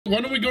Why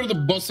don't we go to the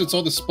bus that's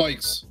all the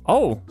spikes?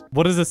 Oh,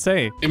 what does it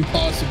say?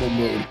 Impossible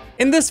mode.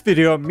 In this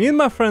video, me and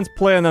my friends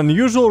play an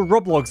unusual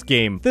Roblox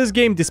game. This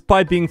game,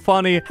 despite being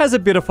funny, has a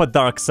bit of a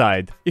dark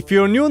side. If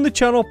you're new on the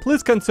channel,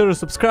 please consider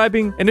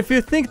subscribing. And if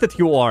you think that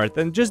you are,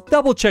 then just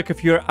double check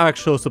if you're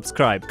actually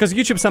subscribed. Because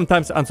YouTube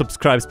sometimes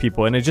unsubscribes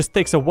people and it just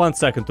takes a 1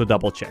 second to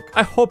double check.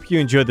 I hope you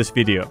enjoyed this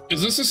video.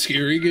 Is this a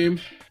scary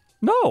game?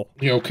 No.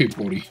 Yeah, okay,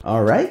 buddy.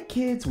 All right,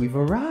 kids, we've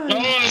arrived. Oh,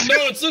 no,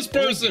 it's this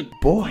person.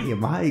 Boy,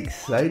 am I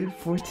excited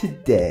for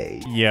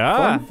today.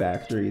 Yeah. Fun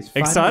Factory is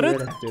Excited?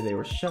 finally after they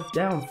were shut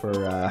down for,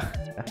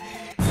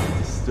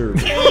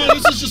 disturbing. Oh,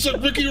 this is just a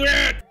Ricky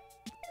Rat.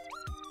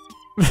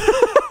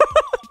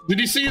 Did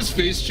you see his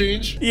face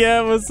change? Yeah,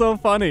 it was so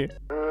funny.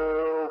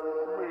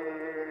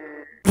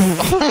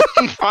 Oh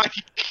my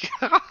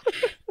god.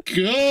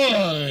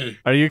 God.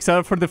 Are you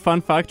excited for the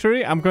Fun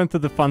Factory? I'm going to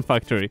the Fun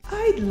Factory.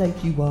 I'd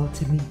like you all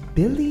to meet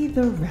Billy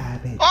the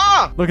Rabbit.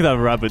 Ah! Look at that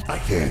rabbit. I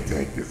can't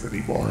take this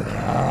anymore.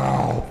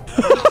 Help.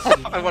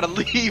 I want to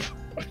leave.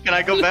 Can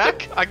I go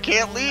back? I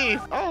can't leave.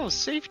 Oh,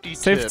 safety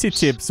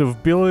Tips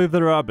of Billy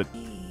the Rabbit.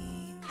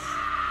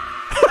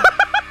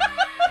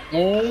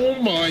 Oh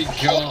my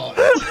god.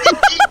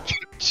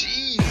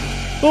 Jeez.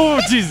 Oh,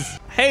 Jesus.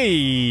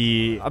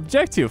 Hey,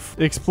 objective.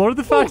 Explore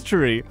the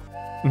factory.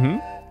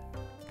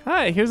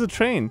 Hi, here's a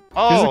train.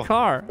 Here's a Oh.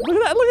 car. Look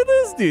at that. Look at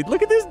this dude.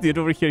 Look at this dude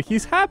over here.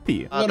 He's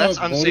happy. That's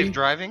up, unsafe buddy?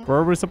 driving. Where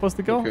are we supposed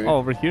to go? Okay. Oh,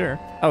 over here.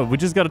 Oh, we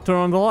just gotta turn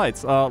on the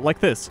lights. Like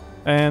this.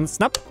 And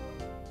snap.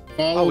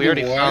 Follow Oh, we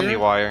already the found wire? the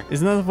wire.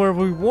 Isn't that where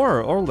we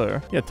were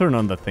earlier? Yeah, turn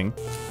on that thing.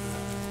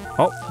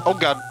 Oh. Oh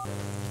god.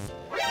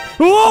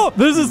 Oh!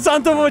 There's a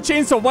son of a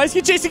chainsaw. Why is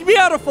he chasing me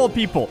out of all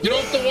people? Get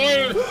off the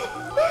wire.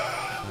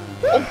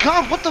 Oh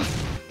god, what the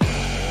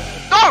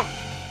Oh!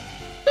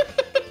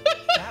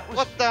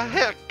 What the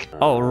heck?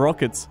 Oh,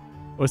 rockets.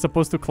 We're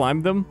supposed to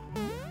climb them?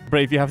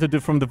 Brave, you have to do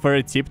from the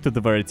very tip to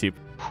the very tip.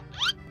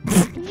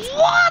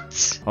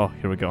 What? Oh,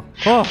 here we go.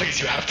 Oh,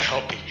 Please, you have to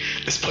help me.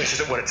 This place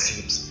isn't what it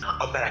seems.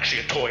 I'm not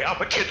actually a toy. I'm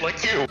a kid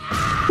like you.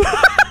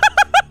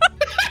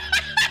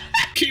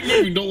 Keep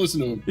moving. Don't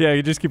listen to him. yeah,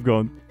 you just keep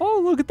going.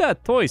 Oh, look at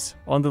that. Toys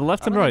on the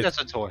left I and don't right. think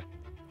that's a toy.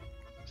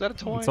 Is that a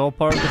toy? It's all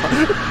part of the...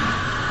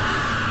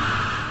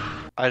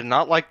 I did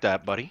not like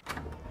that, buddy.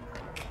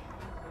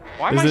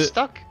 Why am Is I it-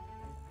 stuck?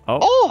 Oh,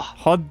 Oh!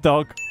 hot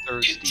dog.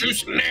 Thirsty. Get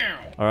juice now.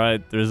 All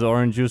right, there's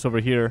orange juice over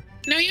here.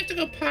 Now you have to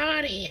go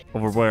potty.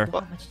 Over where?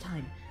 How much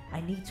time? I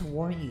need to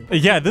warn you.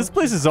 Yeah, this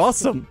place is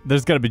awesome.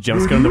 There's gotta be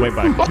jump scare on the way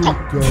back.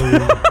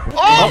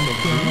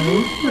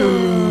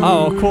 Oh!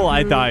 Oh, cool,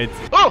 I died.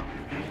 Oh!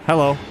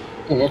 Hello.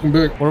 Oh, welcome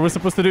back. What are we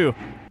supposed to do?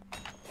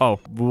 Oh,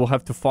 we will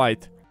have to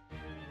fight.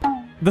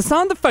 The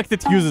sound effect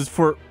it uses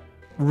for...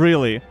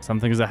 Really?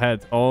 Something is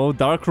ahead. Oh,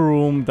 dark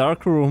room,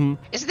 dark room.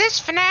 Is this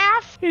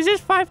FNAF? Is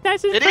this Five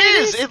Nights at It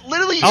Freddy's? is! It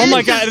literally is! Oh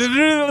my god,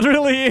 it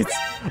really is.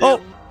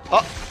 Oh.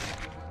 Oh,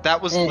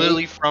 that was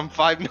literally from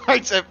Five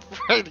Nights at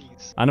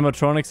Freddy's.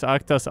 Animatronics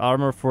act as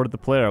armor for the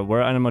player.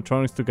 Wear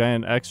animatronics to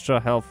gain extra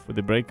health.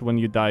 They break when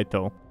you die,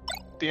 though.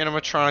 The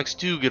animatronics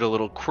do get a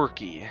little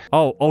quirky.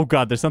 Oh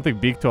god, there's something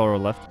big to our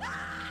left.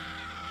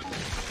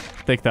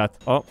 Take that.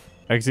 Oh,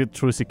 exit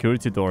through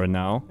security door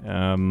now.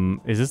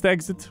 Is this the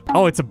exit?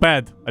 Oh, it's a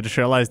bed. I just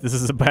realized this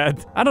is a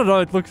bed. I don't know,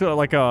 it looks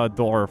like a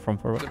door from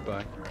far away.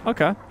 Goodbye.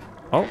 Okay.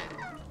 Oh.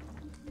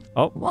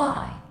 Oh.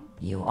 Why?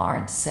 You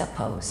aren't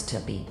supposed to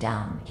be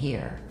down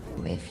here.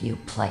 If you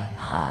play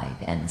hide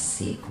and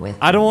seek with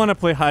I don't want to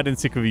play hide and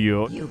seek with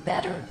you. you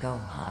better go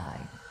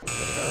hide.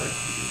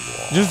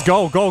 Just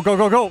go.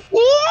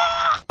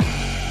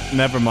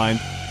 Never mind.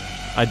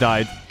 I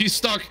died. He's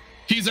stuck.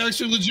 He's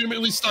actually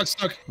legitimately stuck.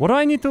 What do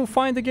I need to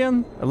find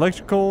again?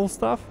 Electrical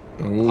stuff?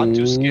 I'm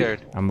too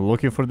scared. I'm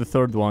looking for the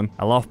third one.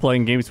 I love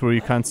playing games where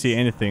you can't see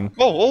anything.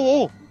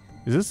 Oh!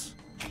 Is this?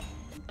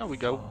 Now we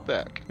go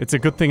back. It's a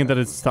good thing that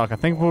it's stuck. I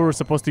think we were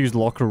supposed to use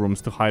locker rooms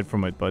to hide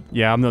from it, but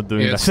yeah, I'm not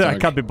doing Yeah, it's that. I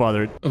stuck. can't be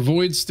bothered.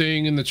 Avoid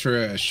staying in the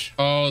trash.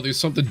 Oh, there's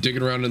something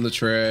digging around in the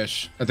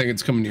trash. I think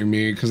it's coming near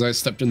me because I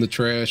stepped in the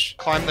trash.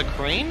 Climb the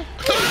crane?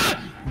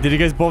 Did you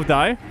guys both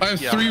die? I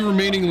have Yeah. 3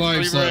 remaining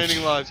lives Three left.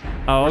 remaining lives.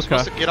 Oh, We're okay.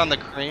 supposed to get on the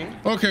crane?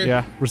 Okay.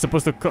 Yeah, we're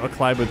supposed to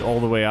climb it all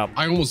the way up.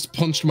 I almost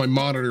punched my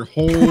monitor.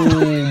 Oh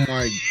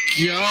my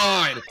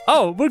god.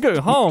 Oh, we're going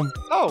home.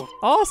 Oh!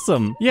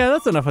 Awesome. Yeah,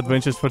 that's enough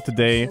adventures for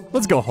today.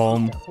 Let's go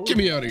home. Get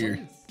me out of here.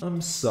 I'm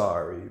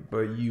sorry,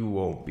 but you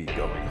won't be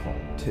going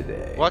home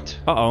today. What?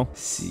 Uh-oh.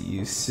 See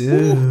you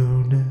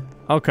soon.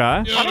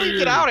 Okay. Get How out do of we here.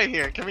 get out of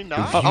here? Can we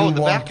not? If Oh, you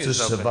the want back to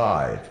is open.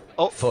 survive,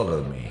 Oh.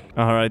 follow me.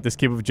 All right, let's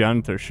keep with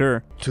janitor,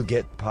 sure. To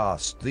get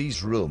past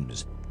these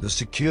rooms, the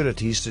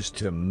security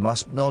system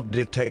must not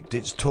detect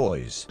its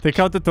toys. Take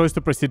out the toys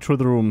to proceed through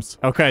the rooms.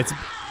 Okay, it's...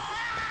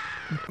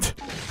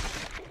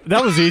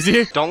 That was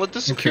easy. Don't let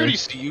the security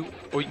see you,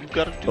 or you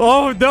gotta do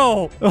Oh,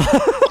 no.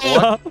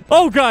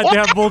 Oh, God, they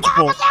have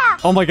multiple.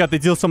 Oh, my God, they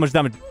deal so much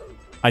damage.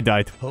 I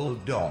died.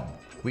 Hold on.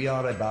 We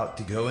are about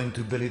to go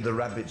into Billy the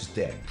Rabbit's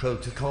den.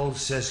 Protocol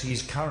says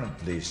he's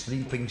currently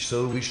sleeping,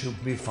 so we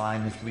should be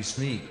fine if we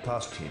sneak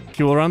past him.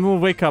 He will randomly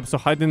wake up, so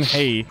hide in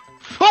hay.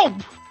 Oh!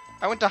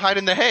 I went to hide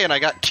in the hay and I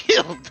got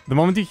killed. The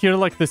moment you hear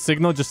like the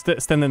signal, just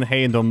stand in the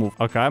hay and don't move.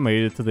 Okay, I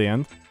made it to the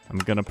end. I'm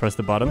gonna press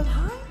the button.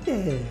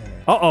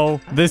 Uh-oh.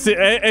 This is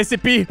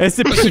SCP.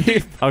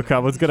 SCP. Okay,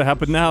 what's gonna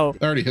happen now?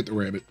 I already hit the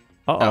rabbit.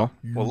 Uh-oh.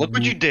 Well, look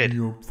what you did.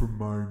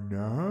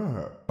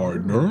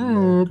 Hard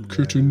up,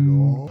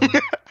 kitten.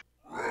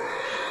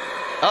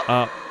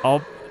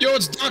 Oh. Yo,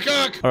 it's Doc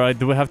Ock. All right,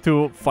 do we have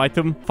to fight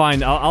him?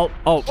 Fine, oh.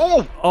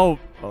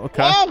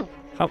 Okay. Oh!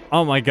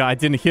 Oh my god, I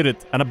didn't hit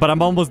it. But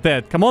I'm almost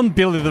dead. Come on,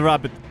 Billy the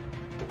Rabbit.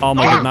 Oh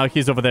my god, now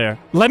he's over there.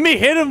 Let me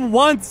hit him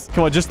once.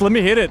 Come on, just let me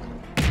hit it.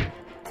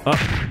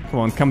 Come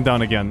on, come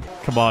down again.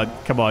 Come on.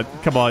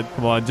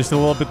 Just a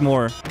little bit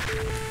more.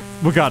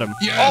 We got him.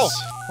 Yes.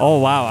 Oh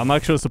wow, I'm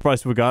actually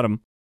surprised we got him.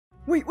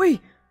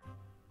 Wait.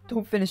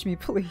 Don't finish me,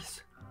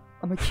 please.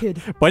 I'm a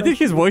kid. Why did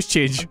his voice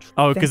change?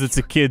 Oh, because it's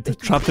a kid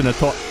trapped in a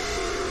toy.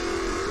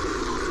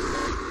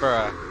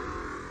 Bruh.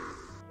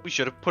 We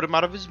should have put him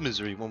out of his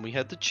misery when we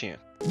had the chance.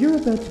 You're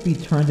about to be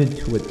turned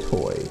into a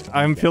toy.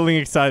 I'm feeling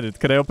excited.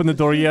 Can I open the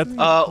door yet?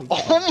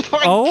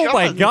 Oh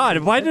my god.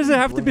 Why does it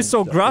have to be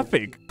so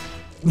graphic?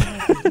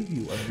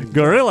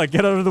 Gorilla,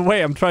 get out of the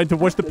way. I'm trying to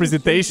watch the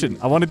presentation.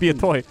 I want to be a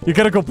toy. You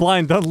gotta go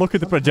blind. Don't look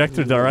at the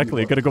projector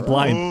directly. You gotta go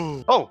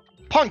blind. Oh,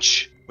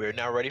 punch! We're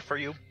now ready for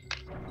you.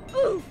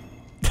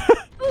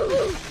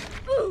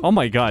 Oh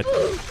my god.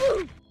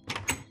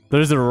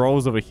 There's a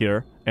rose over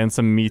here and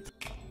some meat.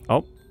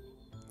 Oh.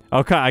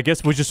 Okay, I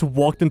guess we just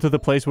walked into the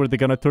place where they're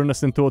gonna turn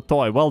us into a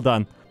toy. Well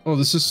done. Oh,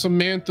 this is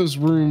Samantha's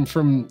room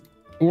from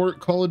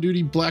Call of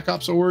Duty Black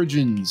Ops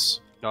Origins.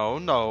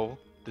 No.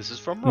 This is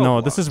from Roblox.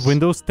 No, this is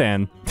Windows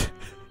 10.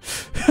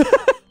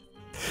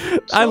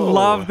 I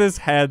love this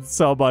head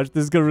so much.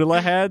 This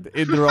gorilla head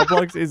in the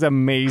Roblox is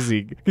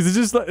amazing. Because it's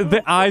just like,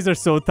 the eyes are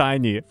so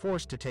tiny.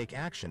 Forced to take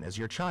action as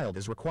your child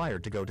is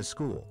required to go to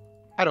school.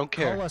 I don't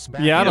care.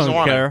 Yeah, I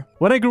don't care.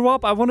 When I grew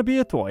up, I want to be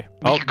a toy.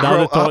 Oh,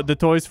 now the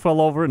toys fell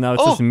over. Now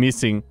it's just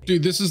missing.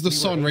 Dude, this is the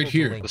sun right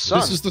here. The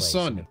sun? This is the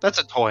sun. That's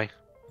a toy.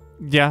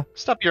 Yeah.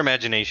 Stop your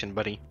imagination,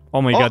 buddy.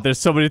 Oh my god, there's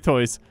so many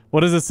toys. What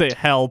does it say?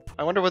 Help.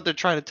 I wonder what they're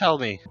trying to tell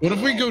me. What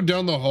if we go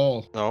down the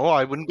hall? No,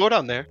 I wouldn't go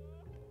down there.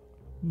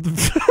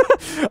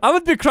 I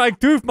would be crying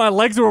too if my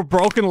legs were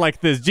broken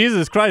like this.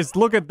 Jesus Christ,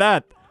 look at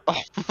that.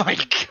 Oh my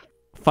god.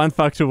 Fun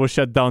Factory was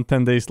shut down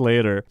 10 days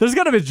later. There's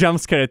gotta be a jump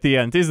scare at the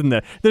end, isn't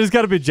there? There's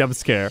gotta be a jump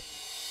scare.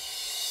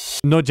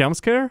 No jump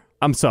scare?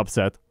 I'm so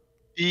upset.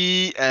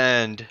 The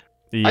end.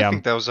 Yeah. I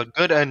think that was a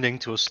good ending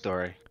to a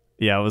story.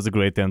 Yeah, it was a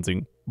great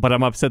ending. But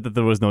I'm upset that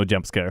there was no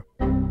jump scare.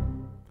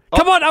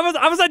 Come on,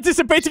 I was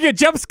anticipating a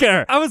jump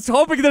scare. I was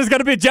hoping there's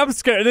gonna be a jump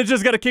scare and it's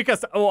just gonna kick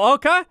us. Oh,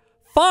 okay,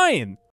 fine.